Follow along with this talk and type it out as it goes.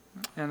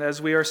And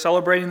as we are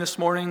celebrating this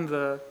morning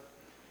the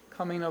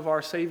coming of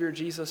our Savior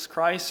Jesus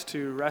Christ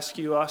to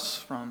rescue us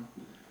from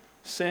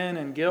sin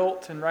and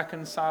guilt and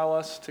reconcile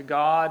us to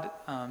God,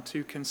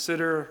 to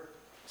consider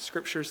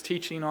Scripture's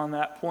teaching on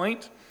that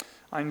point,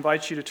 I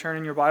invite you to turn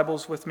in your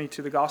Bibles with me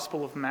to the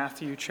Gospel of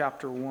Matthew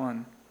chapter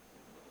 1.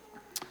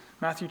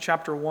 Matthew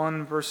chapter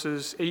 1,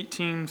 verses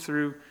 18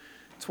 through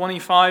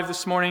 25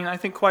 this morning. I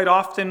think quite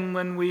often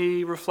when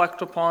we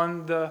reflect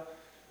upon the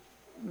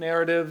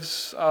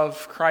narratives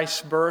of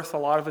Christ's birth, a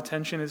lot of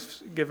attention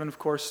is given, of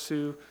course,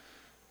 to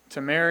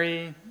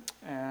Mary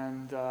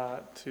and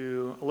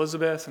to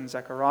Elizabeth and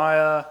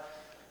Zechariah,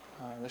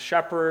 the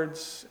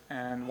shepherds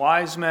and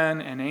wise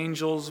men and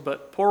angels,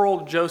 but poor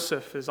old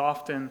Joseph is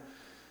often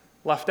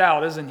left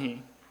out, isn't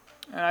he?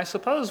 And I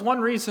suppose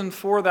one reason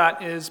for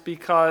that is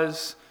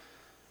because,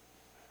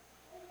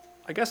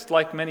 I guess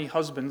like many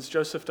husbands,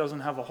 Joseph doesn't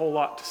have a whole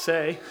lot to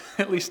say,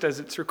 at least as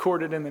it's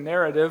recorded in the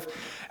narrative.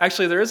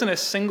 Actually, there isn't a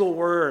single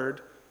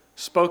word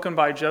spoken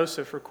by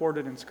Joseph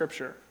recorded in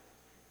Scripture.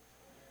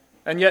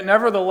 And yet,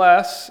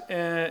 nevertheless,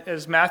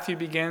 as Matthew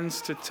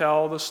begins to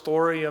tell the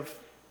story of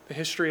the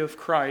history of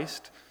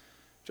Christ,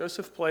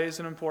 Joseph plays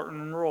an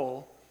important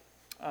role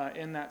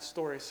in that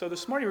story. So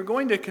this morning we're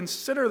going to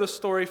consider the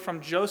story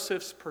from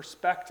Joseph's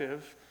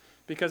perspective,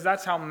 because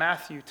that's how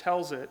Matthew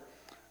tells it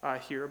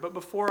here. But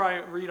before I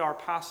read our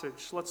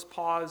passage, let's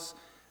pause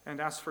and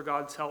ask for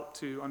God's help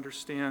to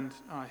understand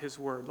His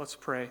Word. Let's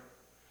pray.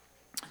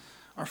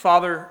 Our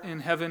Father in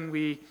heaven,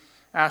 we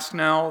ask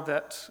now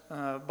that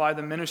by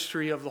the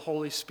ministry of the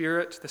Holy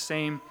Spirit, the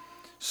same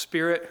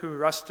Spirit who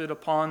rested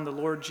upon the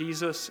Lord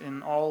Jesus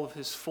in all of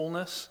His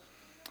fullness,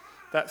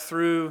 that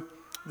through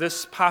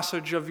this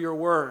passage of your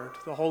Word,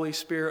 the Holy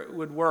Spirit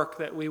would work,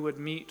 that we would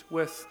meet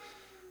with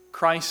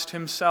Christ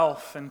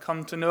Himself and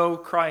come to know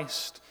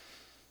Christ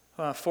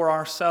for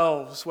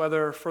ourselves,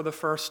 whether for the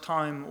first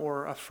time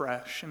or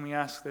afresh. And we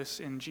ask this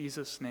in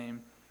Jesus'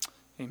 name.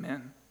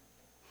 Amen.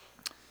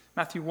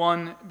 Matthew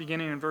 1,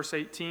 beginning in verse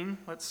 18,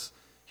 let's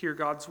hear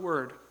God's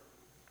word.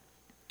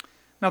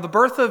 Now the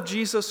birth of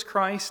Jesus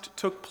Christ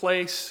took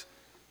place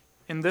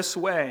in this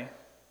way.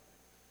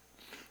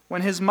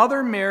 When his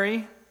mother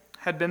Mary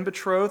had been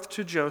betrothed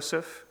to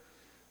Joseph,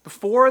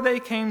 before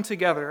they came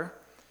together,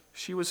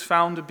 she was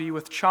found to be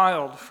with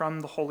child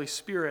from the Holy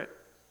Spirit.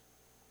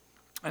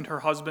 And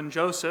her husband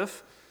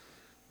Joseph,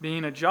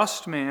 being a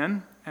just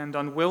man and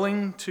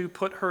unwilling to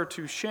put her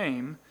to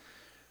shame,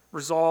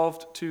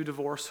 resolved to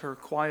divorce her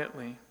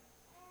quietly.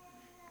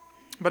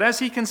 But as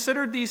he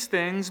considered these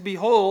things,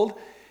 behold,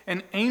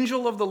 an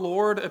angel of the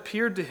Lord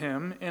appeared to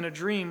him in a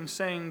dream,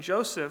 saying,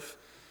 Joseph,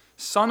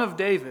 son of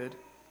David,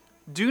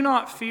 do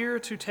not fear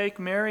to take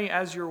Mary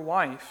as your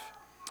wife,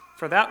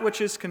 for that which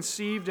is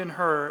conceived in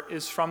her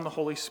is from the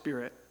Holy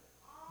Spirit.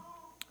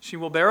 She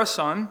will bear a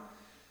son,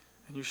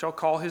 and you shall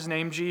call his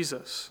name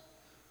Jesus,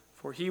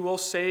 for he will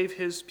save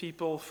his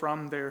people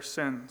from their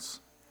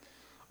sins.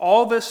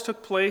 All this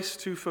took place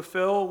to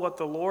fulfill what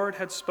the Lord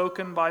had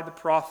spoken by the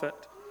prophet.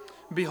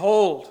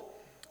 Behold,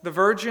 the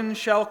virgin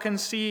shall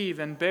conceive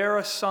and bear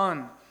a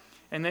son,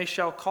 and they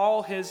shall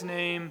call his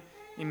name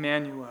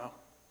Immanuel,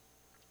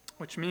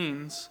 which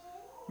means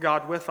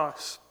God with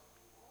us.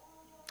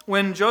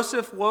 When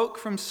Joseph woke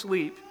from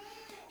sleep,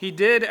 he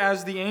did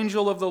as the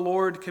angel of the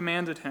Lord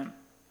commanded him.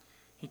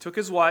 He took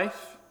his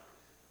wife,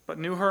 but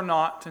knew her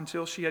not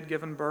until she had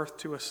given birth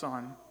to a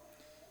son,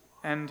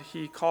 and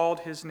he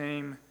called his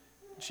name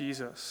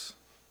Jesus.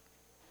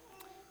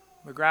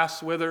 The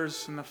grass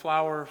withers and the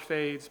flower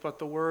fades, but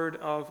the word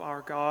of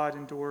our God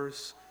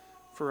endures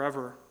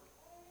forever.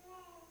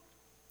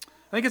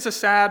 I think it's a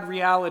sad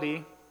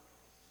reality,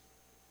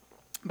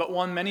 but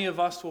one many of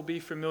us will be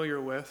familiar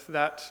with,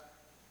 that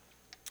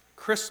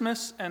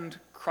Christmas and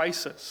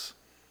crisis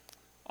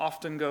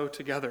often go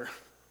together.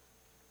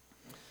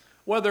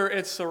 Whether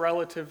it's a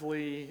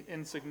relatively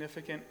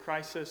insignificant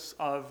crisis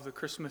of the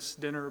Christmas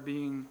dinner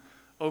being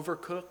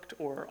overcooked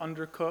or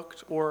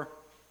undercooked, or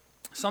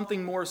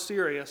something more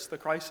serious, the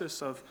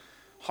crisis of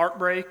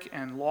heartbreak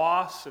and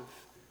loss, of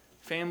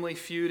family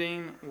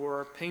feuding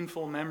or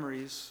painful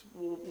memories,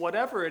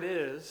 whatever it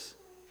is,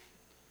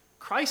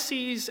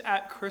 crises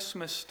at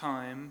Christmas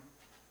time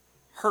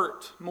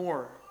hurt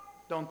more,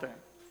 don't they?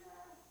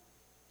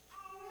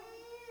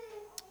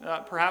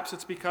 Perhaps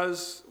it's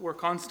because we're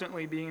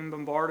constantly being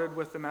bombarded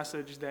with the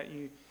message that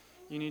you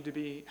need to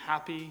be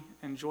happy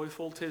and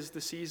joyful, 'tis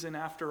the season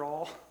after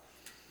all.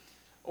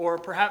 Or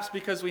perhaps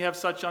because we have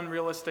such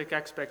unrealistic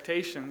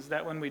expectations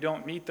that when we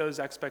don't meet those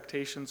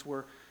expectations,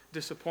 we're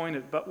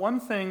disappointed. But one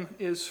thing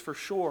is for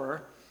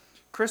sure,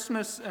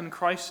 Christmas and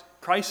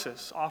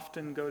crisis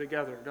often go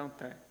together, don't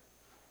they?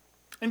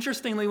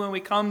 Interestingly, when we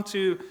come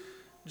to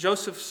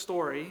Joseph's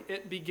story,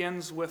 it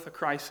begins with a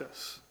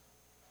crisis.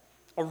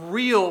 A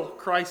real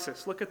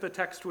crisis. Look at the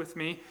text with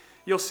me.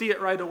 You'll see it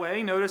right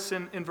away. Notice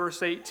in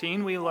verse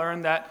 18, we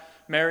learn that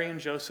Mary and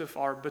Joseph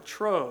are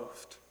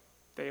betrothed.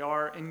 They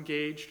are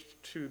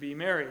engaged to be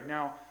married.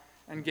 Now,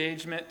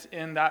 engagement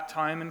in that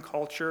time and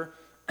culture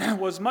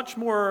was much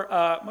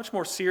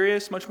more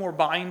serious, much more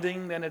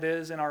binding than it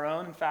is in our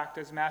own. In fact,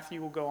 as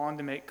Matthew will go on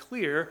to make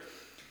clear,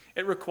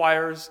 it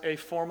requires a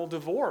formal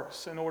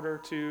divorce in order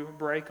to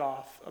break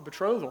off a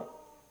betrothal.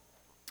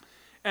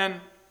 And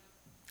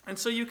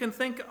so you can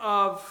think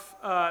of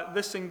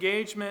this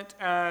engagement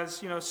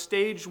as,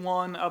 stage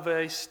one of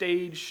a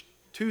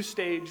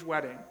two-stage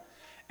wedding.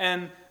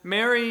 And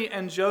Mary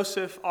and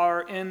Joseph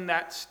are in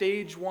that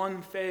stage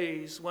one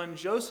phase when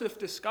Joseph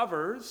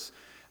discovers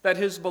that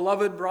his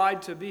beloved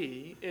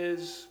bride-to-be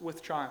is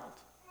with child,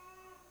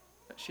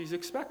 that she's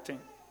expecting.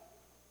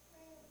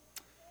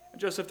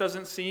 Joseph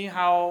doesn't see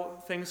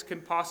how things can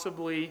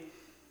possibly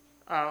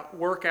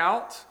work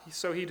out,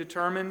 so he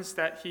determines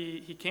that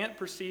he can't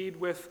proceed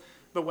with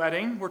the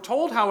wedding. We're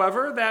told,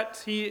 however,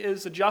 that he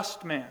is a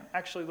just man.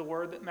 Actually, the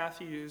word that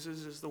Matthew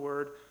uses is the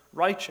word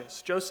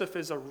righteous. Joseph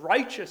is a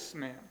righteous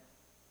man,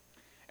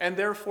 and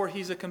therefore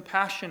he's a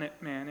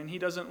compassionate man, and he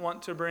doesn't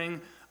want to bring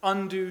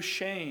undue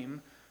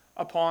shame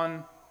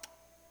upon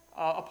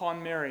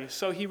Mary.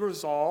 So he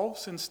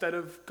resolves, instead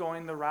of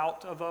going the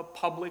route of a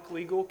public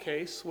legal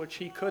case, which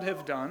he could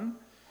have done,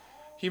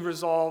 he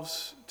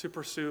resolves to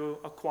pursue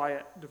a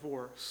quiet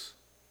divorce.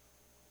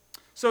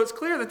 So it's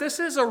clear that this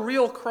is a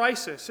real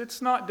crisis.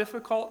 It's not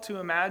difficult to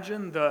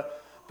imagine the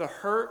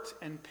hurt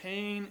and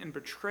pain and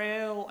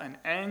betrayal and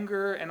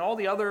anger and all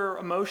the other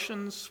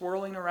emotions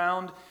swirling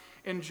around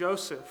in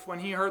Joseph when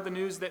he heard the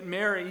news that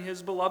Mary,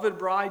 his beloved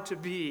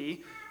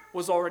bride-to-be,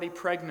 was already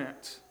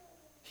pregnant.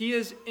 He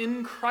is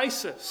in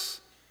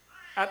crisis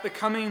at the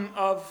coming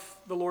of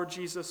the Lord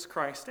Jesus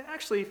Christ. And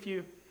actually, if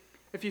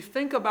you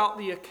think about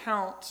the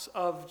accounts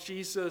of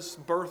Jesus'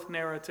 birth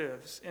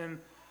narratives in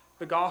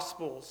the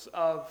Gospels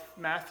of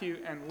Matthew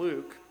and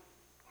Luke,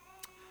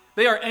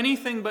 they are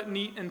anything but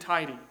neat and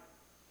tidy.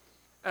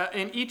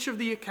 In each of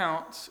the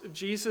accounts of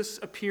Jesus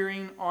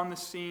appearing on the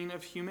scene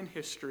of human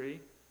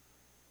history,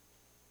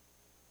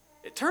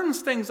 it turns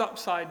things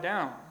upside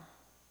down.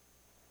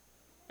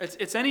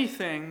 It's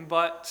anything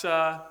but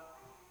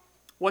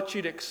what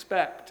you'd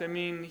expect. I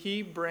mean,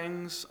 he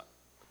brings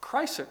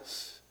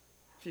crisis.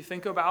 If you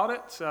think about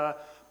it,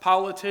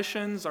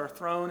 politicians are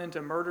thrown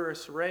into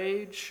murderous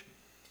rage.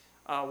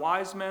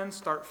 Wise men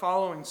start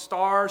following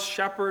stars.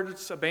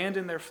 Shepherds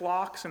abandon their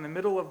flocks in the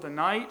middle of the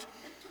night.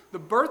 The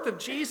birth of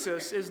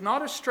Jesus is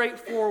not a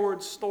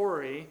straightforward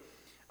story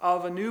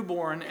of a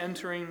newborn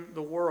entering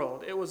the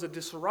world. It was a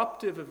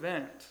disruptive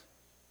event,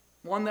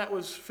 one that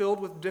was filled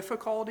with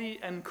difficulty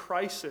and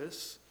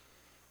crisis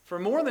for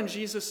more than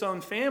Jesus'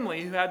 own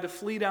family, who had to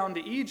flee down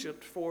to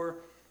Egypt for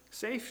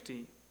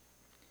safety.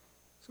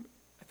 So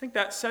I think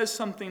that says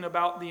something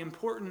about the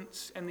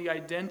importance and the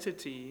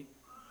identity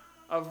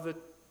of the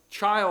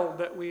child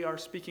that we are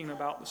speaking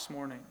about this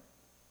morning.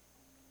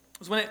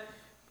 Because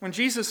when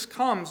Jesus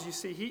comes, you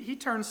see, he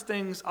turns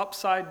things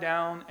upside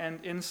down and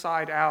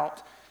inside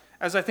out,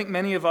 as I think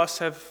many of us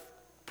have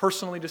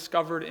personally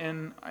discovered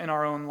in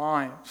our own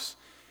lives.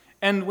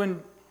 And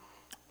when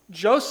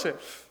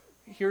Joseph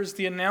hears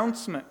the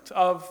announcement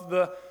of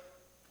the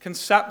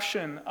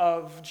conception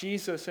of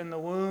Jesus in the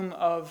womb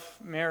of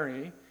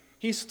Mary,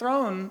 he's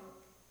thrown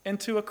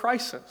into a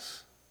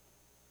crisis.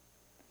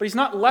 But he's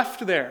not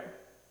left there.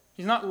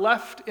 He's not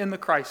left in the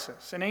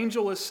crisis. An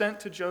angel is sent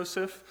to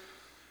Joseph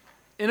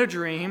in a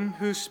dream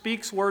who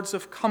speaks words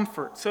of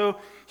comfort. So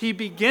he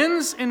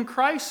begins in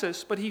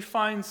crisis, but he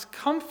finds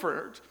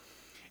comfort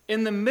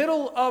in the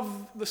middle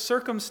of the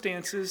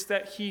circumstances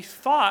that he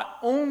thought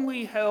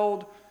only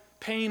held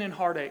pain and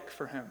heartache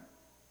for him.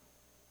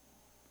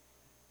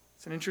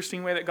 It's an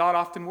interesting way that God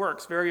often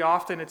works. Very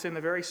often it's in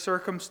the very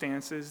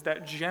circumstances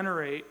that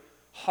generate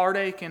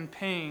heartache and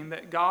pain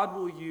that God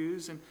will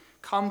use and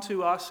come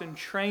to us and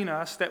train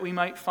us that we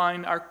might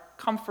find our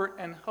comfort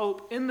and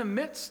hope in the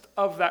midst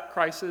of that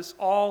crisis,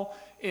 all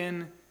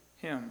in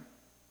him.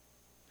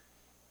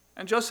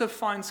 And Joseph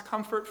finds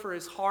comfort for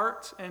his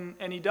heart, and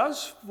he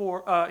does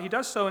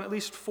so in at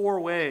least 4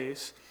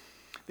 ways.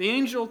 The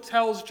angel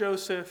tells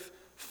Joseph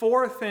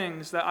 4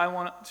 things that I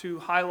want to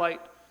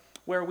highlight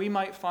where we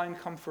might find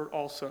comfort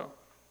also.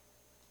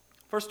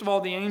 First of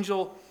all, the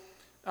angel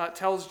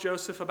tells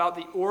Joseph about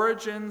the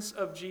origins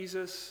of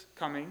Jesus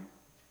coming,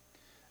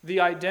 the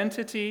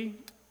identity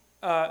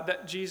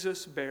that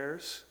Jesus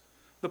bears,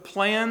 the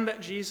plan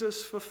that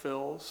Jesus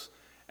fulfills,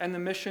 and the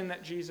mission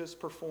that Jesus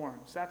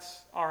performs.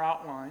 That's our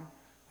outline.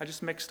 I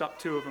just mixed up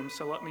 2 of them,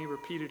 so let me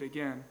repeat it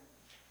again.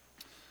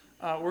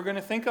 We're going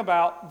to think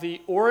about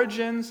the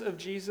origins of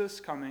Jesus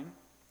coming,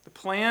 the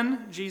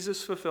plan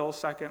Jesus fulfills,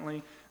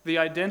 secondly, the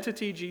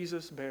identity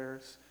Jesus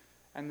bears,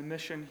 and the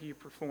mission he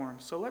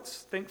performs. So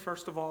let's think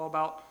first of all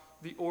about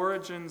the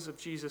origins of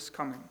Jesus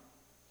coming.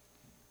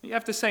 You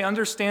have to say,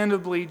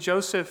 understandably,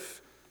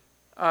 Joseph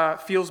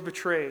feels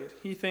betrayed.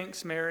 He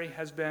thinks Mary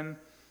has been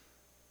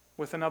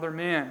with another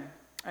man,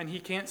 and he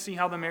can't see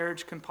how the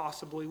marriage can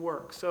possibly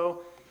work.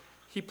 So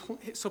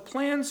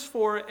plans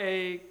for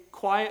a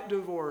quiet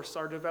divorce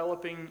are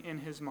developing in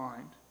his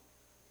mind.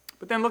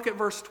 But then look at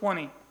verse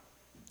 20.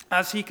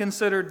 As he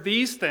considered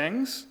these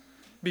things,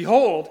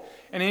 Behold,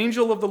 an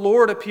angel of the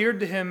Lord appeared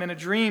to him in a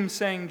dream,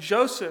 saying,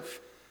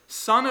 Joseph,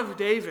 son of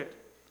David,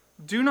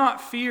 do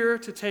not fear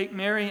to take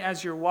Mary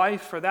as your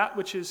wife, for that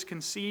which is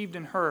conceived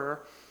in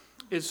her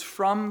is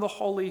from the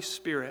Holy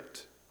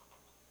Spirit.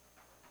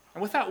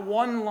 And with that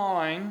one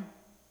line,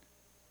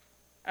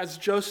 as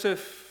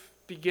Joseph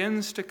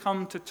begins to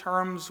come to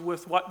terms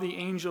with what the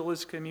angel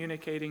is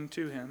communicating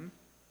to him,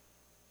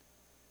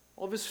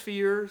 all of his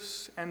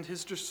fears and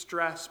his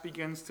distress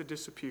begins to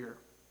disappear.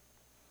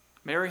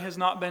 Mary has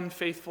not been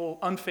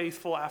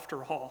unfaithful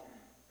after all.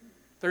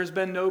 There has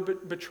been no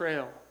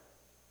betrayal.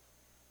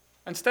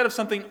 Instead of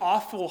something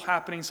awful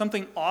happening,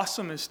 something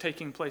awesome is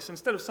taking place.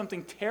 Instead of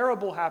something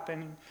terrible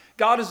happening,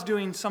 God is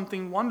doing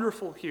something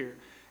wonderful here.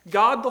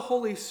 God, the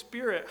Holy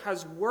Spirit,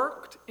 has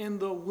worked in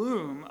the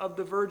womb of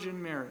the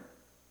Virgin Mary.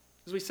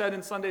 As we said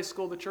in Sunday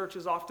school, the church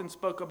has often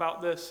spoke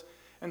about this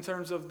in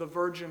terms of the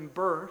virgin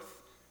birth.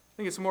 I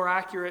think it's more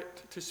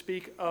accurate to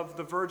speak of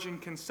the virgin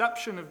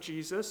conception of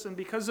Jesus. And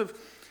because of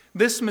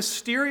this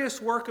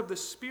mysterious work of the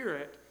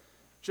Spirit,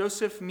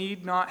 Joseph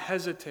need not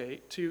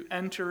hesitate to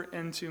enter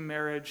into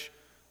marriage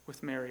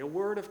with Mary. A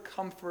word of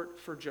comfort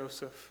for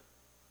Joseph.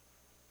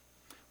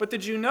 But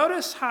did you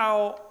notice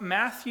how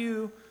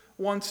Matthew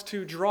wants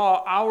to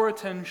draw our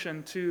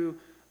attention to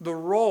the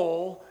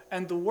role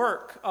and the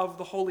work of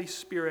the Holy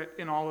Spirit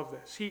in all of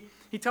this?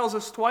 He tells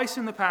us twice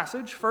in the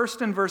passage,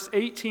 first in verse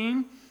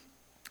 18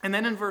 and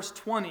then in verse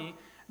 20,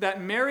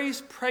 that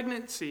Mary's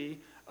pregnancy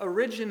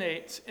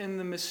originates in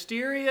the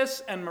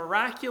mysterious and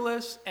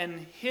miraculous and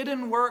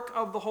hidden work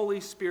of the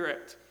Holy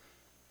Spirit.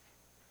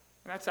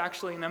 And that's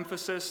actually an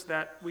emphasis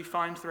that we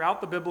find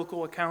throughout the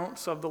biblical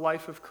accounts of the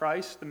life of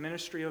Christ, the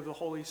ministry of the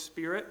Holy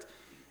Spirit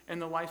in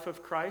the life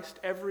of Christ.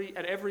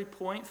 At every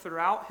point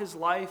throughout his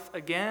life,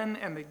 again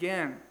and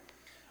again,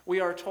 we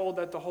are told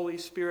that the Holy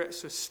Spirit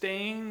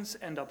sustains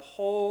and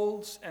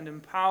upholds and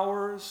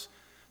empowers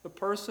the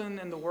person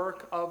and the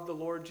work of the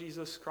Lord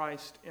Jesus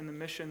Christ in the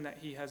mission that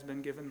he has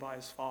been given by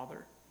his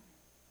Father.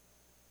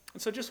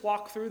 And so just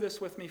walk through this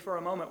with me for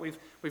a moment.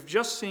 We've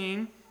just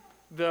seen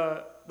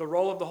the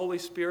role of the Holy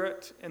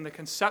Spirit in the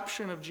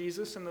conception of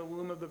Jesus in the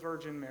womb of the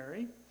Virgin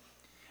Mary.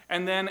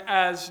 And then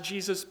as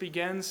Jesus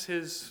begins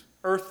his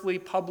earthly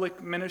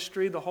public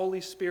ministry, the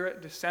Holy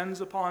Spirit descends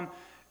upon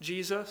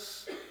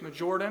Jesus in the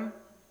Jordan.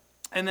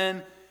 And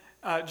then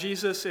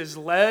Jesus is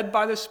led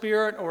by the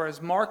Spirit, or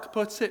as Mark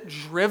puts it,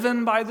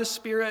 driven by the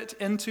Spirit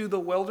into the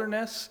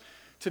wilderness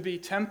to be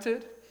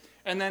tempted.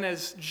 And then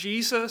as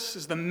Jesus,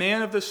 as the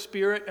man of the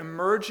Spirit,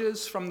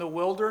 emerges from the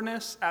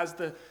wilderness as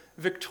the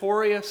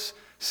victorious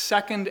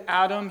second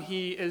Adam,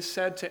 he is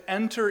said to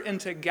enter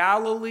into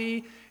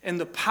Galilee in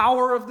the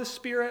power of the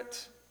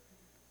Spirit.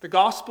 The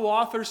gospel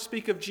authors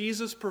speak of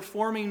Jesus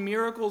performing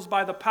miracles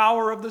by the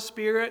power of the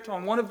Spirit.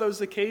 On one of those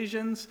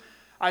occasions,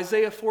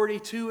 Isaiah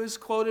 42 is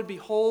quoted,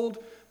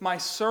 Behold, my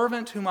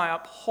servant whom I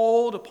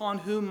uphold, upon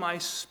whom my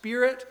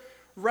Spirit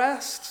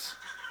rests.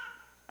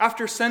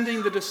 After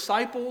sending the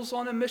disciples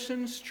on a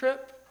missions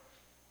trip,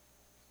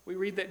 we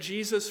read that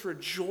Jesus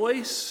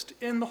rejoiced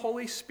in the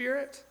Holy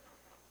Spirit.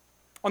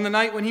 On the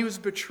night when he was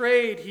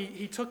betrayed,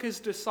 he took his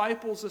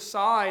disciples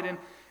aside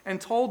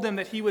and told them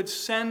that he would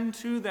send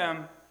to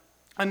them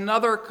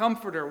another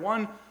comforter,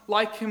 one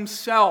like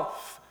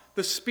himself,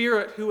 the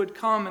Spirit who would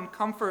come and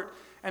comfort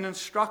and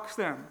instruct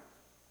them.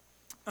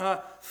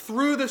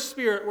 Through the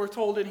Spirit, we're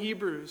told in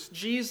Hebrews,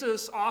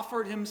 Jesus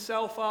offered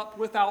himself up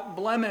without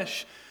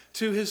blemish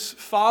to his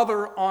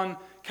Father on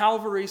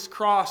Calvary's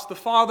cross. The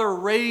Father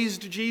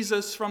raised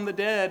Jesus from the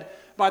dead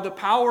by the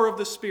power of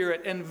the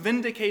Spirit and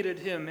vindicated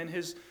him in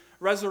his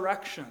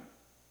resurrection.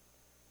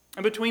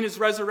 And between his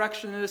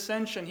resurrection and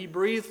ascension, he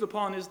breathed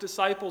upon his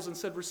disciples and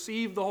said,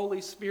 Receive the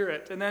Holy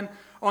Spirit. And then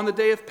on the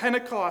day of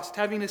Pentecost,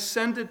 having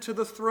ascended to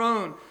the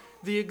throne,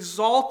 the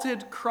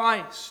exalted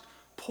Christ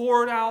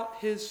poured out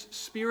his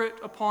Spirit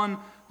upon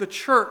the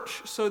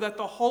church so that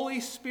the Holy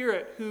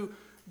Spirit who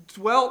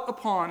dwelt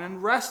upon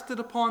and rested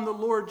upon the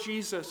Lord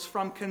Jesus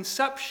from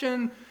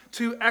conception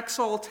to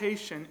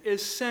exaltation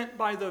is sent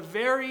by the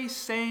very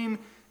same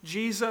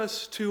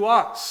Jesus to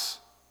us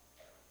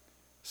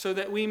so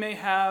that we may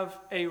have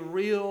a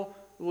real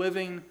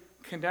living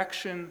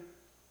connection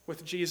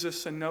with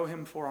Jesus and know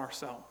him for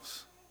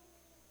ourselves.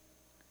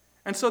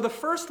 And so the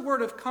first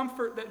word of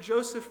comfort that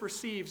Joseph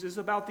receives is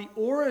about the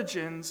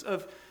origins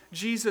of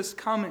Jesus'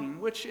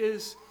 coming, which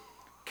is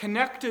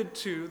connected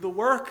to the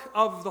work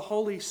of the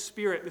Holy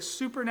Spirit, the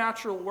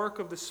supernatural work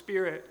of the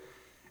Spirit.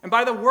 And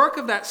by the work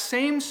of that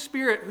same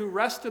Spirit who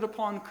rested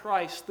upon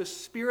Christ, the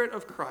Spirit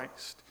of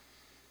Christ,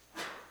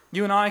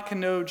 you and I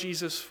can know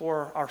Jesus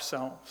for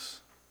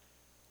ourselves.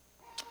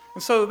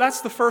 And so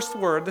that's the first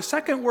word. The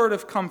second word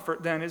of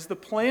comfort then is the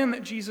plan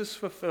that Jesus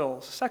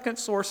fulfills. The second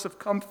source of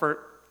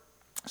comfort.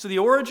 So the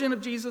origin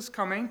of Jesus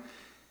coming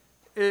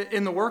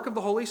in the work of the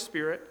Holy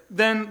Spirit,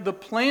 then the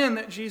plan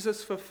that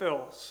Jesus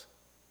fulfills.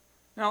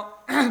 Now,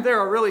 there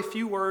are really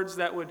few words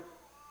that would,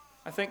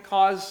 I think,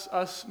 cause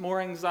us more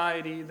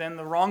anxiety than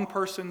the wrong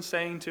person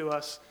saying to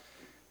us,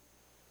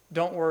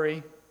 Don't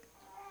worry,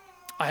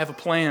 I have a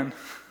plan.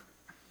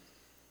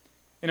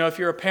 If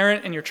you're a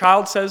parent and your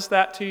child says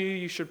that to you,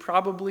 you should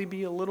probably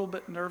be a little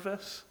bit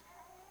nervous.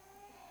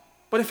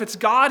 But if it's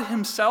God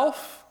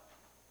himself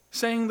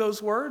saying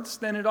those words,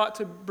 then it ought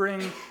to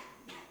bring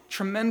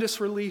tremendous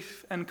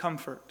relief and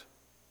comfort.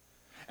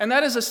 And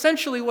that is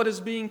essentially what is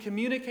being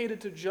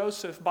communicated to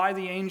Joseph by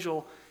the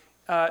angel.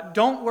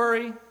 Don't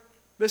worry,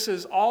 this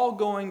is all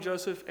going,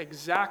 Joseph,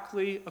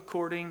 exactly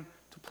according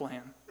to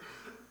plan.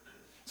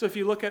 So if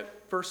you look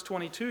at verse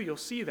 22, you'll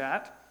see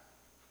that.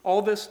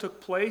 All this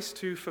took place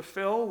to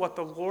fulfill what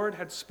the Lord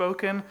had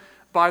spoken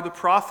by the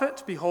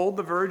prophet. Behold,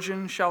 the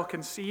virgin shall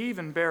conceive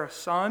and bear a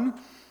son,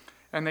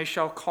 and they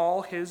shall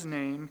call his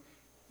name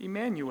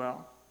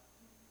Immanuel.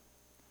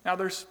 Now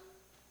there's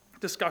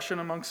discussion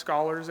among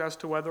scholars as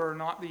to whether or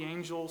not the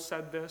angel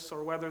said this,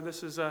 or whether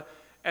this is an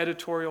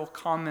editorial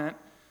comment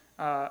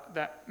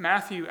that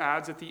Matthew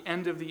adds at the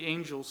end of the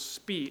angel's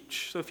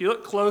speech. So if you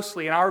look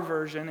closely in our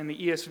version, in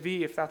the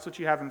ESV, if that's what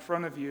you have in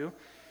front of you,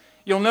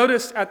 you'll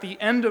notice at the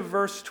end of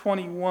verse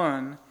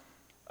 21,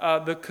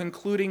 the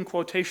concluding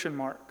quotation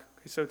mark.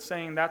 Okay, so it's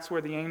saying that's where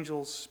the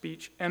angel's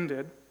speech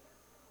ended.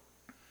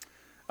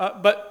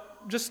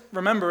 But just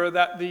remember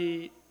that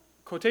the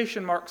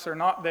quotation marks are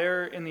not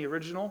there in the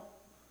original.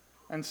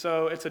 And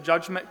so it's a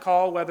judgment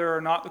call whether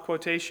or not the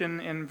quotation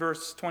in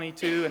verse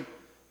 22 and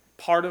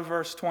part of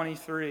verse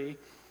 23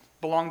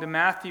 belong to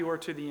Matthew or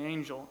to the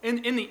angel.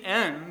 In the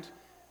end,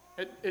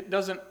 it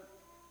doesn't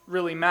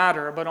really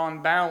matter, but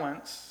on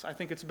balance, I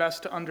think it's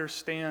best to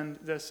understand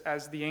this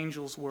as the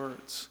angel's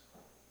words.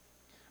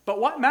 But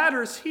what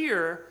matters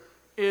here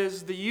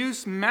is the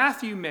use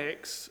Matthew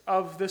makes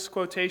of this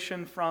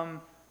quotation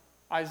from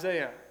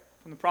Isaiah,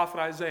 from the prophet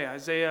Isaiah.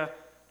 Isaiah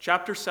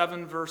chapter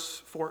 7,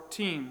 verse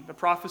 14, the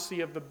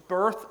prophecy of the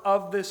birth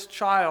of this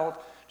child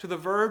to the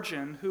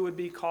virgin who would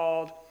be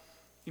called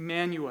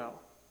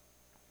Immanuel.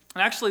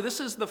 And actually, this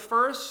is the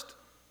first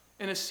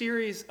in a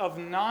series of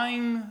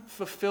 9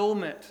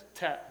 fulfillment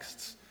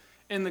texts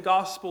in the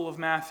Gospel of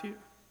Matthew.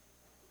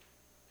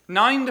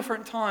 9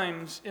 different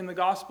times in the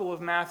Gospel of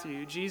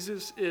Matthew,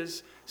 Jesus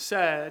is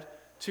said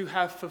to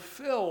have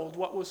fulfilled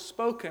what was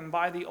spoken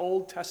by the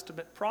Old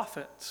Testament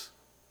prophets.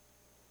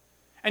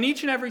 And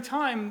each and every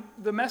time,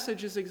 the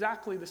message is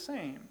exactly the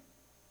same.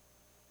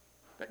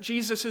 That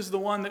Jesus is the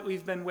one that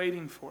we've been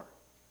waiting for.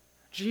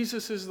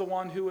 Jesus is the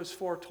one who was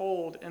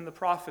foretold in the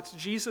prophets.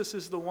 Jesus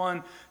is the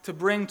one to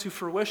bring to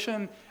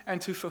fruition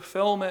and to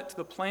fulfillment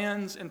the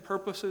plans and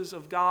purposes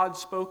of God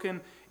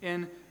spoken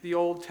in the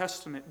Old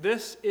Testament.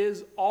 This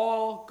is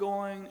all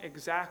going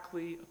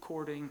exactly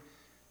according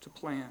to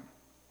plan.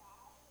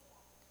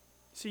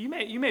 So you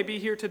may be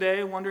here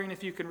today wondering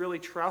if you can really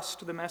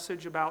trust the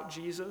message about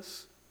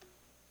Jesus.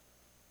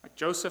 Like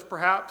Joseph,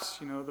 perhaps,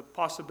 the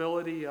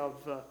possibility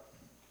of the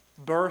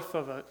birth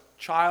of a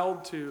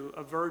child to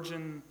a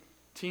virgin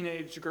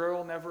teenage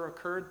girl never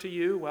occurred to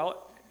you. Well, it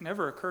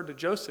never occurred to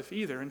Joseph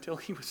either until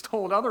he was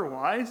told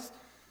otherwise.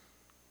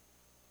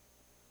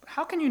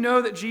 How can you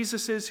know that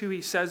Jesus is who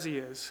he says he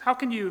is? How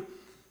can you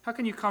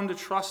come to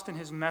trust in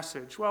his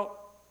message? Well,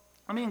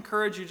 let me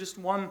encourage you just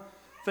one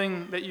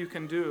thing that you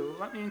can do.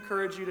 Let me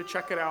encourage you to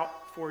check it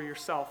out for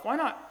yourself. Why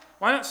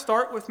not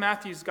start with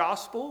Matthew's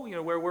gospel,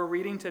 where we're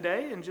reading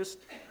today, and just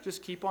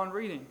keep on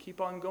reading, keep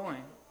on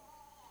going.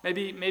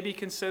 Maybe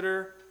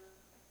consider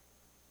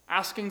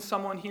asking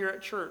someone here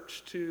at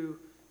church to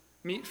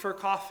meet for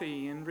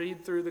coffee and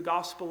read through the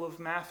Gospel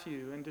of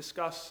Matthew and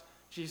discuss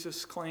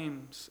Jesus'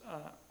 claims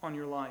on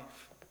your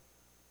life.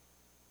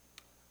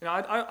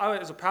 I,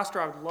 as a pastor,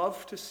 I would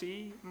love to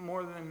see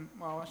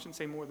I shouldn't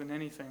say more than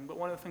anything, but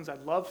one of the things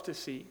I'd love to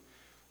see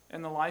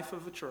in the life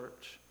of the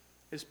church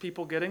is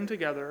people getting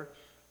together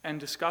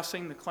and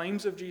discussing the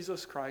claims of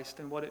Jesus Christ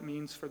and what it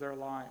means for their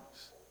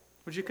lives.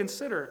 Would you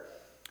consider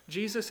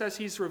Jesus as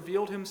he's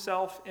revealed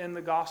himself in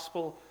the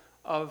Gospel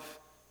of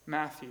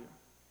Matthew?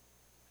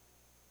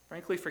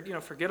 Frankly,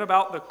 forget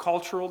about the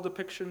cultural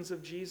depictions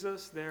of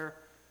Jesus. They're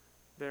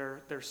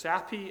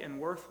sappy and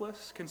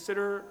worthless.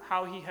 Consider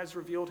how he has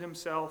revealed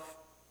himself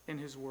in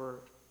his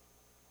word.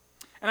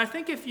 And I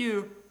think if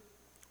you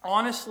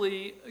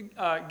honestly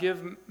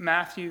give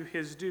Matthew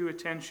his due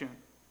attention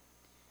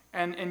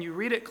and you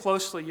read it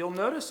closely, you'll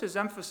notice his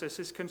emphasis,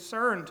 his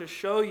concern to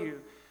show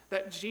you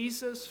that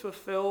Jesus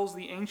fulfills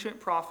the ancient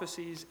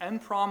prophecies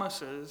and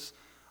promises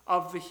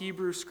of the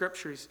Hebrew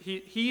Scriptures.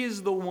 He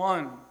is the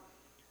one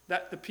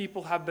that the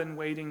people have been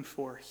waiting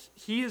for.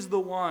 He is the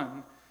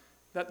one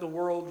that the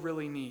world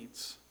really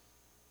needs.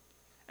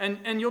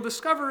 And you'll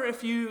discover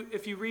if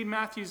you read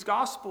Matthew's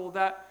gospel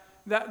that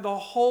the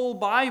whole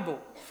Bible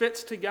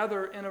fits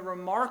together in a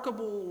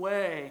remarkable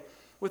way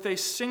with a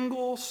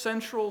single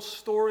central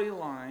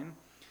storyline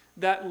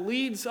that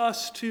leads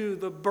us to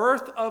the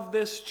birth of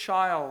this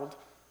child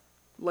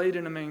laid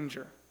in a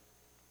manger.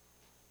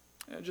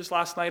 Just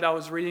last night I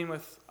was reading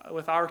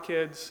with our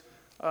kids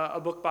a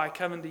book by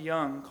Kevin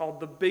DeYoung called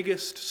The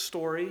Biggest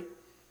Story.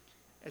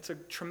 It's a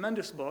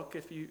tremendous book.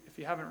 If you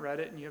haven't read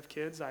it and you have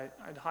kids,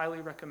 I'd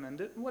highly recommend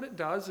it. And what it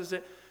does is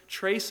it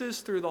traces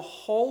through the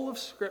whole of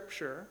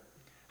Scripture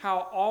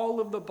how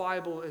all of the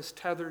Bible is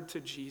tethered to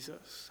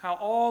Jesus, how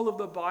all of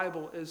the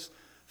Bible is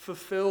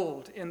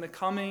fulfilled in the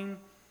coming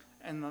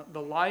and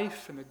the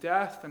life and the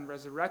death and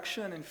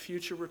resurrection and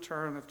future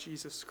return of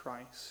Jesus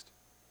Christ.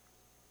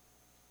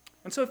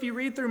 And so if you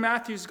read through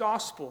Matthew's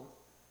gospel,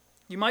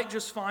 you might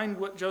just find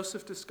what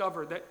Joseph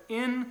discovered, that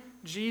in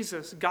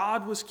Jesus,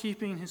 God was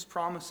keeping his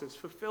promises,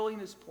 fulfilling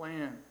his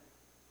plan.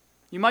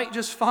 You might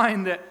just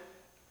find that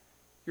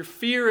your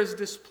fear is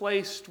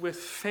displaced with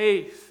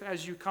faith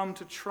as you come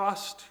to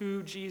trust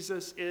who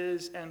Jesus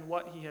is and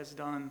what he has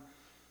done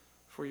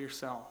for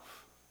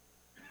yourself.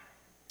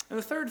 And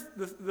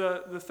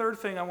the third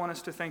thing I want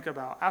us to think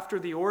about, after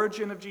the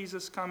origin of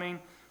Jesus coming,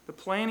 the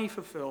plan he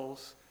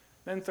fulfills,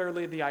 then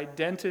thirdly, the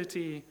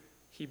identity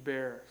he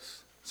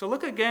bears. So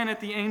look again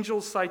at the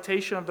angel's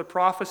citation of the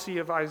prophecy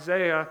of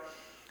Isaiah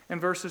in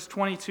verses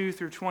 22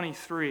 through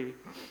 23.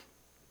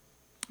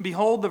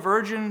 Behold, the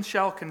virgin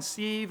shall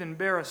conceive and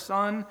bear a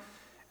son,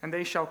 and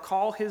they shall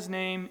call his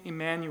name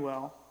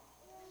Immanuel.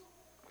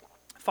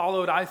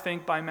 Followed, I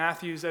think, by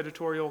Matthew's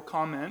editorial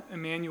comment,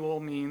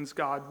 Immanuel means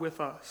God with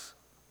us.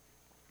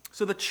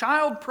 So the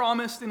child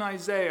promised in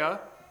Isaiah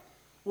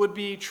would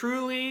be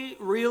truly,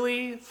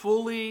 really,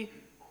 fully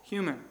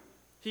human.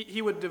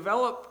 He would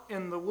develop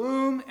in the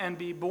womb and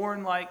be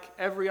born like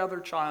every other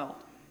child.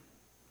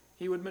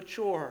 He would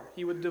mature.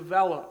 He would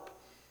develop.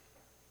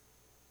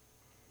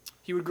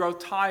 He would grow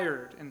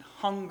tired and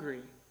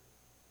hungry.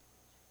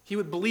 He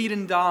would bleed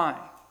and die.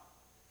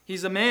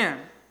 He's a man,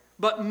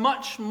 but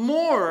much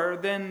more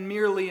than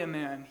merely a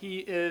man. He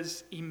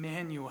is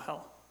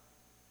Immanuel.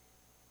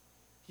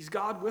 He's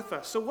God with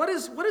us. So what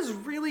is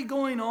really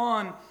going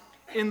on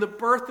in the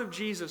birth of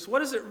Jesus?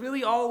 What is it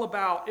really all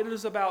about? It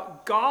is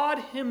about God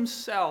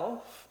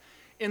himself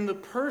in the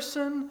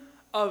person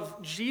of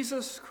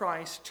Jesus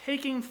Christ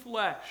taking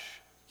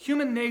flesh,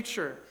 human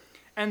nature,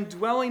 and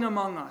dwelling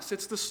among us.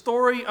 It's the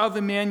story of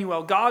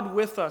Immanuel, God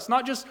with us.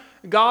 Not just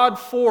God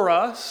for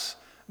us,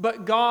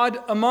 but God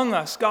among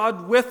us,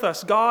 God with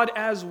us, God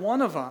as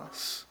one of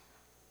us.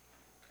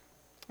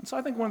 And so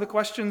I think one of the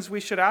questions we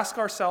should ask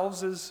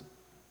ourselves is,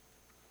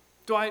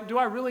 do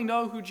I really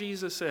know who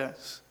Jesus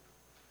is?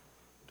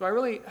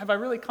 Have I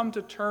really come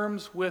to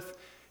terms with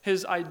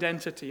his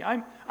identity?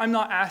 I'm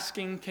not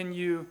asking, can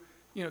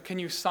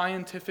you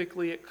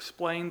scientifically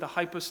explain the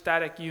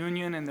hypostatic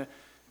union and the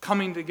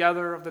coming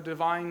together of the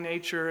divine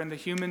nature and the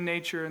human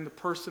nature in the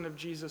person of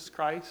Jesus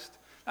Christ?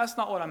 That's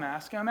not what I'm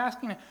asking. I'm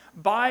asking,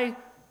 by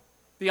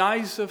the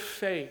eyes of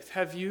faith,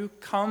 have you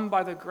come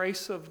by the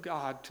grace of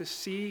God to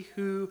see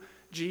who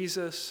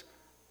Jesus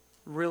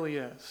really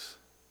is?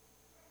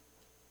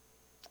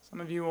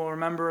 Some of you will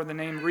remember the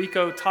name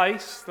Rico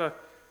Tice, the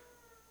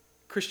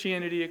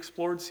Christianity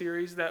Explored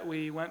series that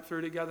we went through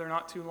together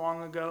not too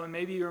long ago. And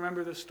maybe you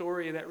remember the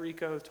story that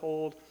Rico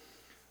told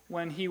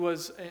when he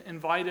was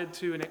invited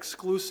to an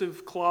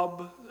exclusive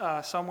club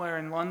somewhere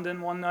in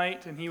London one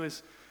night, and he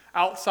was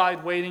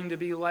outside waiting to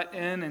be let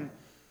in, and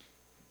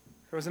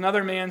there was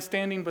another man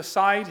standing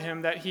beside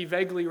him that he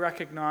vaguely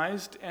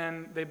recognized,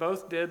 and they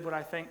both did what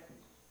I think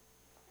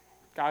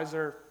guys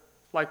are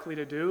likely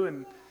to do,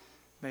 and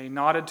they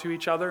nodded to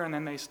each other, and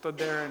then they stood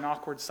there in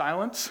awkward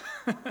silence.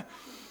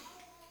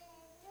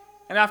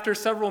 And after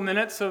several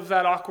minutes of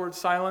that awkward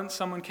silence,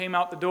 someone came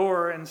out the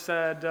door and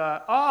said,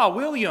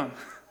 William,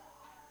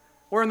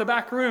 we're in the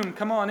back room,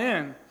 come on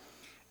in.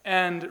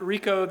 And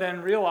Rico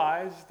then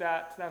realized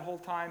that whole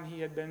time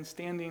he had been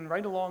standing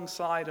right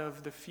alongside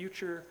of the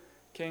future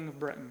King of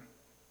Britain.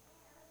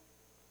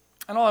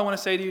 And all I want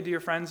to say to you, dear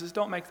friends, is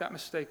don't make that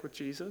mistake with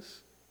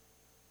Jesus.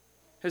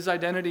 His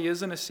identity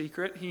isn't a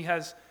secret. He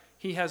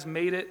has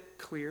made it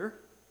clear.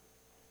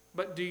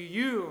 But do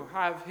you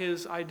have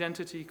his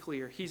identity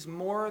clear? He's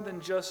more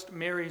than just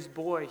Mary's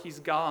boy. He's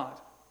God.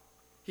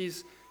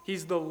 He's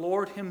the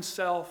Lord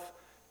himself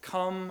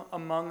come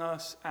among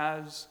us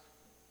as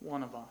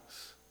one of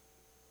us.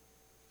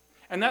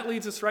 And that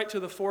leads us right to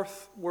the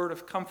fourth word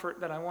of comfort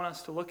that I want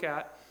us to look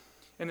at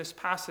in this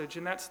passage,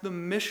 and that's the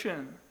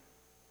mission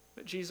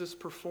that Jesus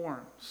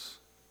performs.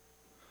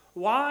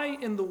 Why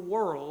in the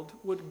world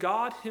would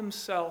God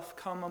himself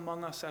come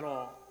among us at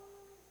all?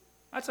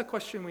 That's a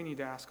question we need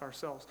to ask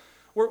ourselves.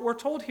 We're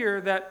told here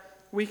that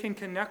we can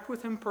connect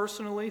with him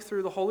personally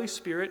through the Holy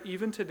Spirit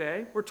even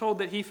today. We're told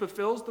that he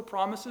fulfills the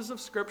promises of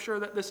Scripture,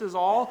 that this is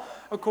all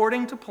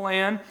according to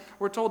plan.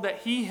 We're told that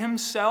he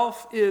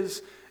himself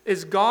is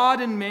God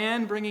and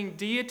man, bringing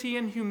deity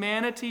and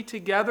humanity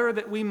together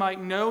that we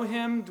might know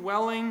him,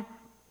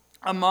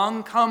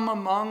 come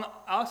among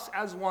us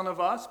as one of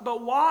us.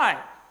 But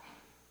why?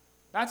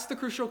 That's the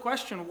crucial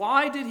question.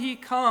 Why did he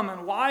come,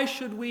 and why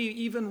should we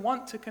even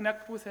want to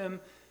connect with him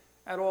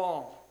at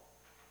all?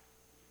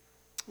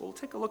 We'll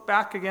take a look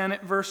back again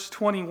at verse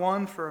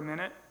 21 for a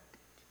minute.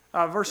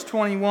 Verse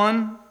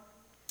 21,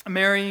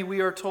 Mary,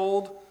 we are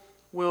told,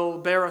 will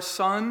bear a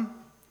son,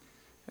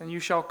 and you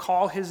shall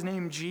call his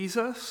name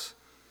Jesus,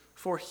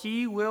 for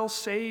he will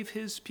save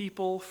his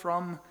people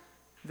from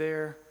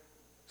their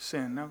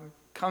sin. Now,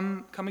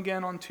 come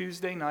again on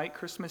Tuesday night,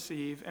 Christmas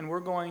Eve, and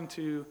we're going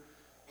to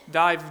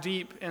dive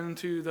deep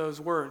into those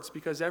words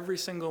because every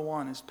single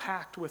one is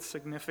packed with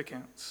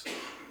significance.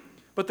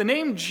 But the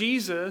name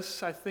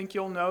Jesus, I think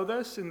you'll know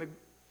this,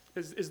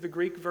 is the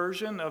Greek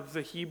version of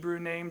the Hebrew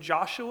name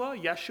Joshua,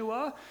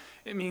 Yeshua.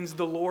 It means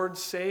the Lord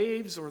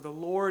saves or the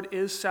Lord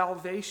is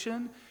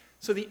salvation.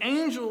 So the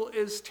angel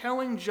is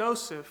telling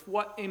Joseph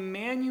what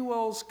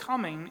Immanuel's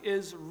coming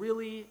is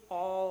really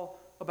all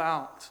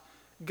about.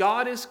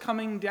 God is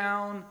coming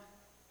down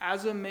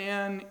as a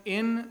man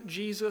in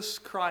Jesus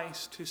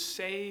Christ to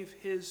save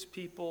his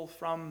people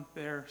from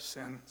their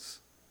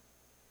sins.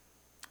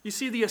 You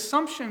see, the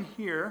assumption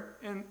here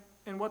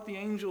in what the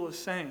angel is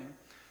saying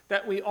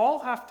that we all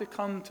have to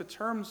come to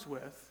terms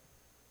with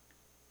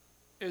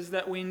is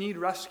that we need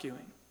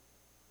rescuing.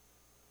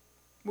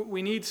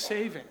 We need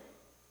saving.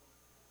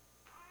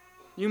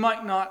 You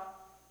might not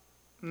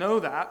know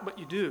that, but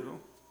you do.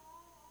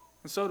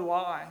 And so do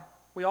I.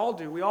 We all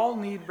do. We all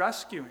need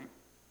rescuing.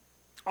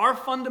 Our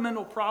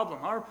fundamental problem,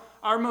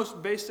 our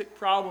most basic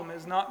problem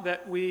is not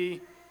that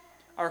we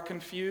are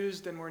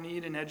confused and we're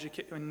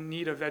in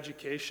need of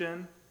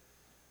education,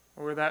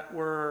 or that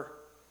we're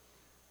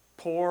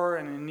poor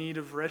and in need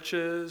of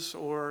riches,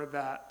 or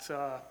that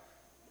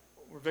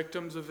we're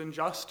victims of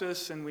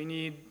injustice and we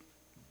need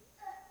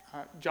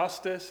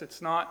justice.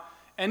 It's not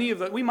any of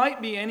that. We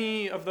might be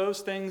any of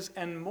those things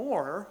and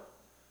more,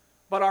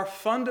 but our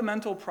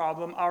fundamental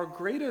problem, our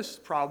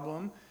greatest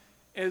problem,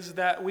 is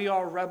that we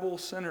are rebel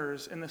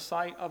sinners in the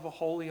sight of a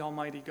holy,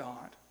 almighty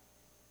God.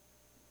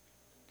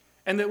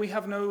 And that we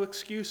have no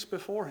excuse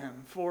before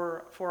him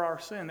for our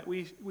sin, that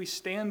we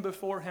stand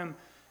before him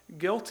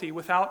guilty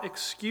without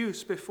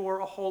excuse before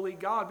a holy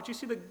God. But you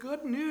see, the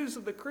good news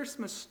of the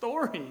Christmas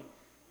story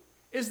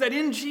is that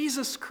in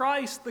Jesus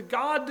Christ, the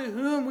God to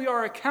whom we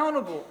are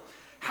accountable,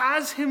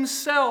 has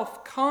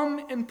himself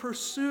come in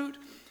pursuit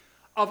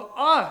of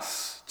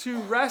us to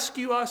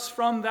rescue us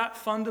from that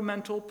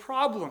fundamental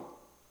problem.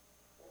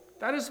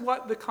 That is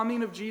what the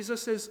coming of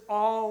Jesus is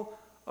all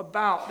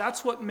about.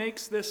 That's what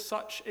makes this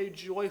such a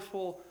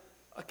joyful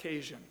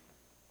occasion.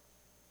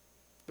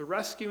 The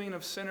rescuing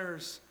of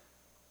sinners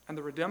and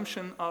the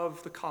redemption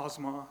of the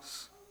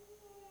cosmos.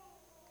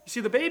 You see,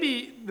 the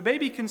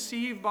baby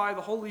conceived by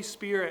the Holy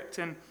Spirit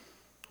and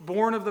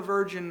born of the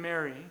Virgin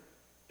Mary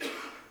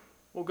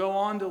will go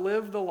on to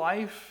live the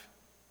life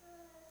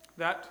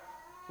that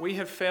we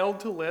have failed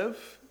to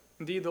live,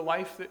 indeed the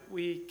life that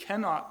we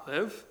cannot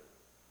live.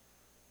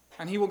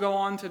 And he will go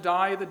on to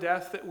die the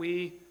death that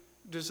we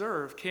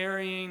deserve,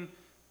 carrying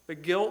the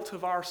guilt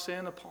of our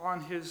sin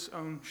upon his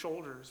own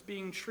shoulders,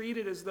 being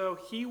treated as though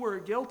he were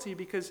guilty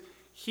because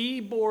he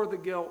bore the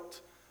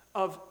guilt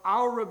of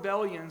our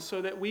rebellion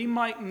so that we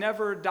might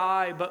never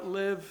die but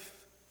live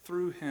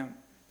through him.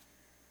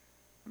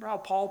 Remember how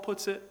Paul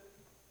puts it?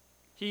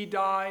 He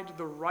died,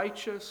 the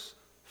righteous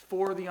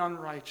for the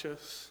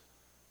unrighteous,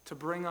 to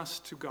bring us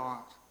to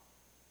God.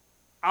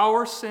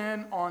 Our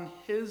sin on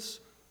his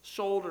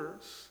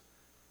shoulders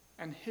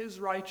and his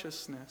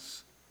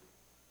righteousness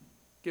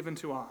given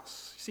to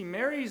us. See,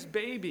 Mary's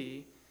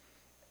baby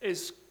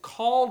is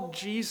called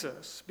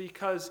Jesus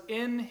because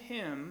in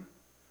him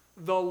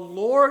the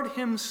Lord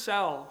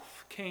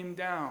himself came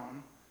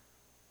down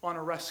on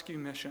a rescue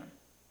mission.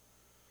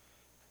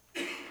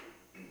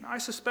 I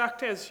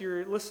suspect as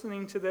you're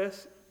listening to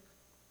this,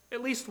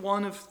 at least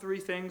one of three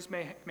things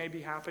may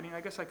be happening.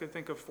 I guess I could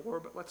think of four,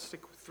 but let's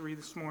stick with three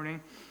this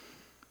morning.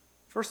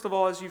 First of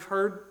all, as you've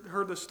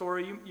heard the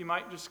story, you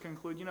might just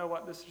conclude, you know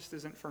what, this just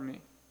isn't for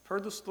me. I've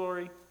heard the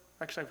story.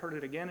 Actually, I've heard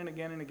it again and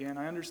again and again.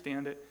 I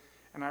understand it,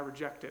 and I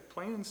reject it.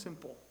 Plain and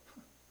simple.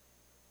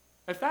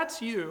 If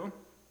that's you,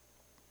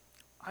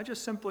 I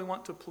just simply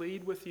want to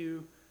plead with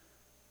you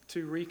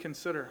to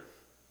reconsider.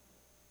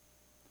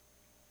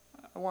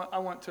 I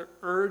want to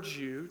urge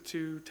you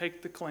to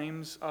take the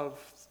claims of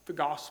the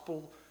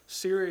gospel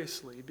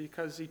seriously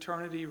because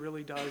eternity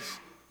really does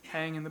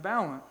hang in the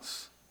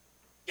balance.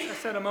 As I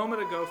said a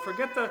moment ago,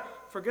 forget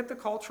the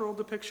cultural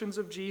depictions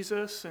of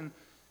Jesus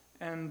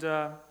and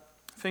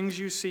things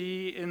you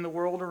see in the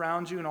world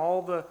around you and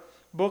all the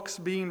books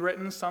being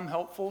written, some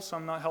helpful,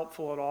 some not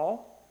helpful at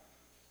all.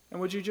 And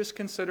would you just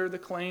consider the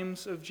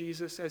claims of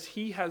Jesus as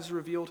he has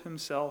revealed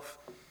himself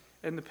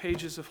in the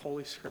pages of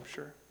Holy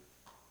Scripture?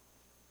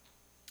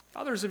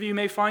 Others of you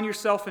may find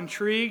yourself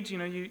intrigued.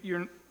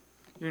 You're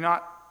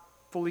not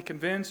fully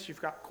convinced.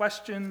 You've got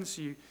questions.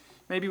 You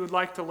maybe would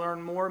like to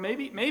learn more.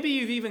 Maybe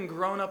you've even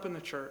grown up in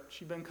the church.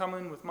 You've been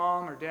coming with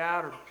mom or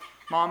dad or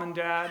mom and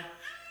dad.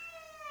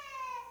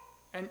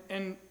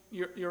 And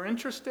you're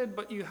interested,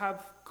 but you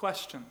have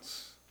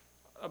questions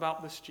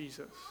about this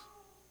Jesus.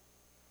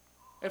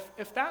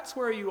 If that's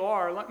where you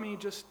are, let me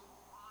just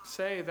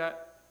say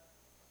that,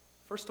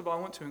 first of all,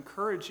 I want to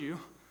encourage you.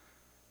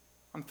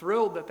 I'm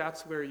thrilled that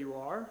that's where you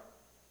are.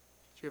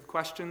 You have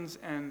questions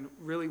and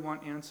really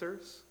want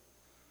answers.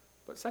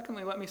 But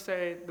secondly, let me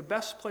say the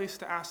best place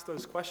to ask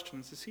those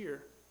questions is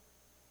here,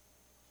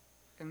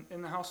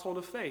 in the household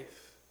of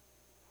faith.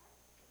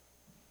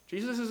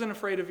 Jesus isn't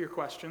afraid of your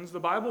questions. The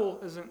Bible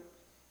isn't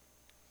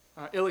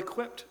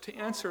ill-equipped to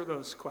answer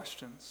those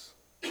questions.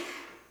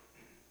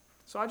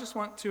 So I just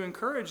want to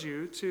encourage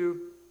you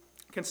to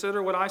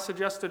consider what I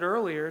suggested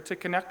earlier, to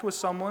connect with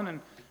someone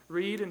and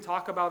read and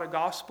talk about a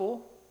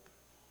gospel.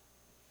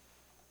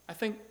 I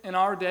think in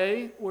our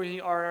day, we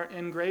are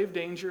in grave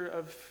danger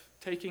of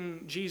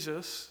taking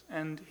Jesus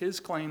and his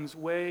claims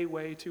way,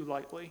 way too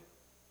lightly.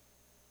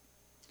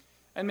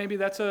 And maybe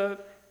that's a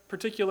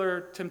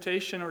particular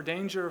temptation or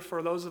danger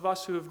for those of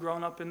us who have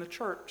grown up in the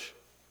church.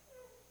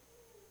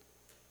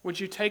 Would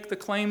you take the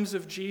claims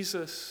of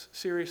Jesus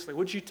seriously?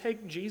 Would you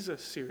take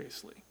Jesus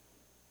seriously?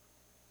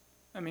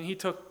 I mean, he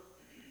took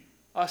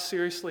us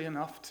seriously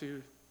enough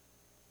to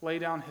lay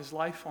down his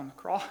life on the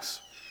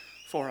cross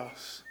for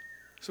us.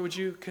 So would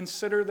you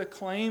consider the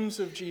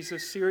claims of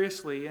Jesus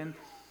seriously? And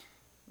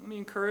let me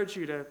encourage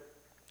you to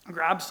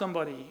grab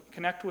somebody,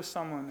 connect with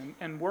someone,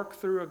 and work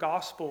through a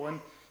gospel.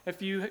 And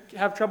if you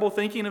have trouble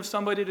thinking of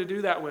somebody to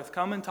do that with,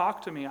 come and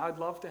talk to me. I'd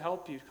love to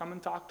help you. Come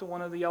and talk to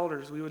one of the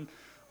elders.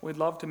 We'd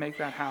love to make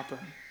that happen.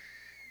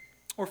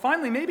 Or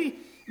finally,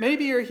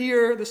 maybe you're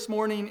here this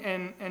morning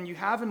and you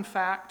have in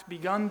fact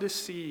begun to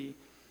see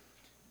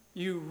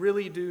you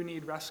really do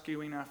need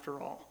rescuing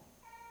after all.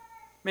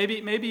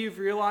 Maybe you've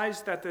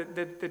realized that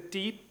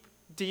the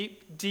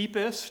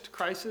deepest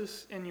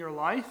crisis in your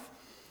life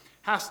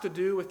has to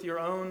do with your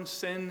own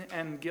sin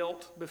and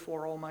guilt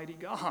before Almighty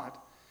God.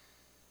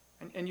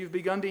 And you've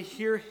begun to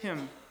hear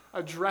him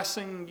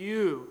addressing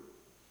you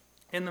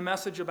in the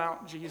message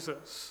about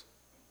Jesus.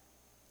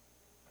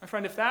 My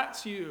friend, if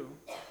that's you,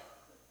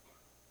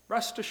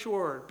 rest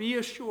assured, be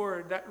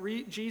assured that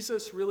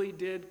Jesus really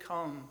did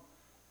come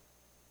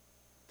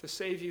to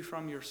save you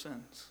from your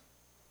sins.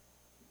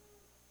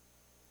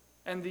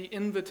 And the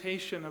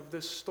invitation of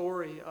this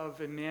story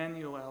of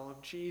Immanuel,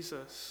 of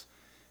Jesus,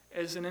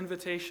 is an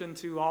invitation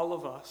to all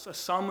of us, a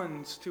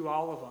summons to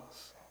all of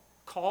us,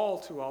 call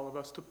to all of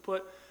us to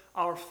put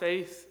our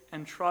faith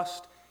and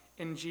trust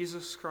in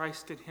Jesus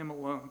Christ and him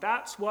alone.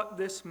 That's what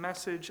this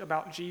message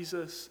about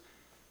Jesus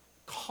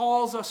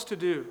calls us to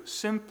do.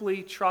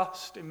 Simply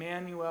trust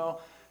Immanuel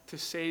to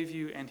save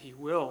you, and he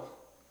will.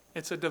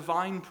 It's a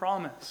divine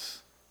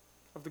promise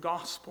of the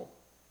gospel.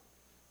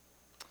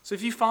 So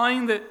if you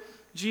find that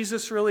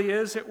Jesus really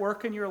is at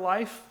work in your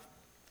life,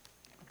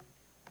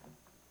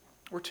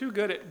 we're too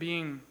good at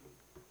being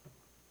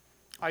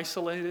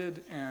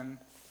isolated and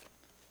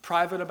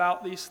private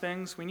about these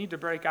things. We need to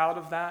break out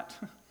of that.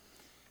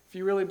 If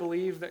you really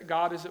believe that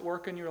God is at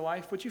work in your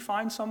life, would you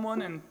find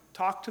someone and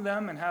talk to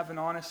them and have an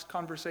honest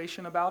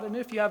conversation about it? And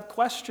if you have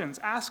questions,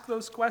 ask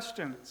those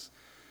questions.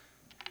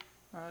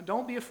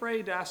 Don't be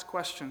afraid to ask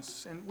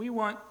questions. And we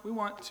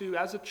want to,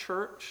 as a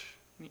church,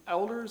 the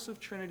elders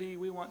of Trinity,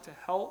 we want to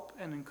help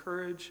and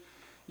encourage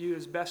you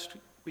as best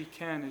we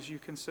can as you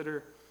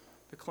consider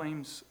the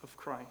claims of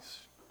Christ.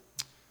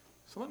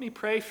 So let me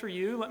pray for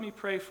you. Let me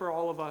pray for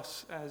all of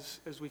us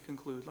as we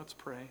conclude. Let's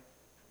pray.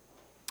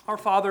 Our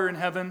Father in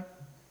heaven,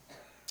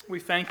 we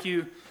thank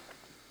you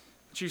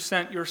that you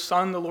sent your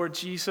Son, the Lord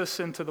Jesus,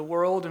 into the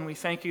world, and we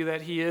thank you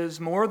that he is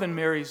more than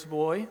Mary's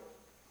boy.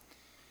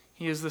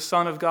 He is the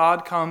Son of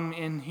God come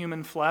in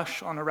human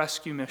flesh on a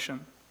rescue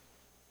mission.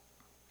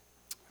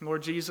 And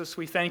Lord Jesus,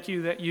 we thank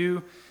you that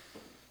you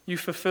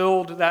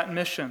fulfilled that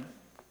mission,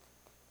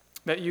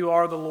 that you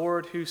are the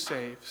Lord who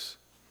saves.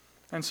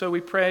 And so we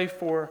pray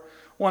for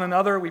one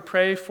another, we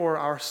pray for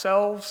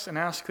ourselves, and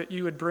ask that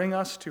you would bring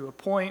us to a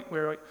point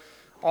where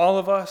all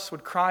of us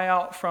would cry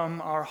out from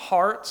our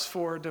hearts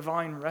for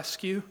divine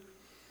rescue,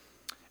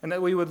 and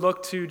that we would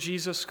look to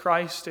Jesus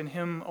Christ and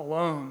him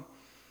alone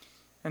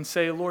and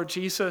say, Lord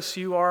Jesus,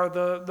 you are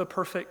the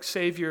perfect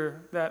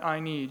Savior that I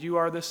need. You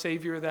are the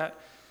Savior that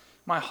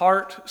my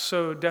heart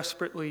so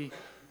desperately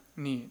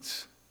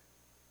needs.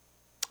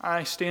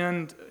 I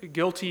stand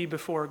guilty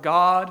before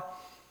God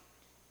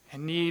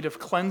in need of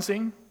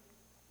cleansing,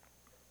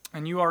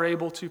 and you are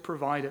able to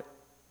provide it.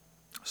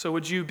 So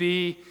would you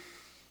be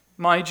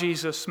my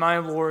Jesus, my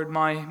Lord,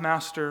 my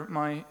Master,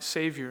 my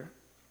Savior?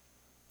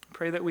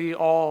 Pray that we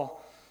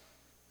all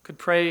could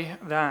pray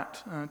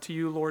that to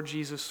you, Lord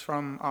Jesus,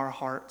 from our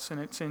hearts. And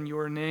it's in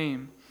your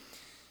name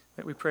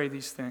that we pray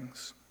these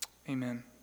things. Amen.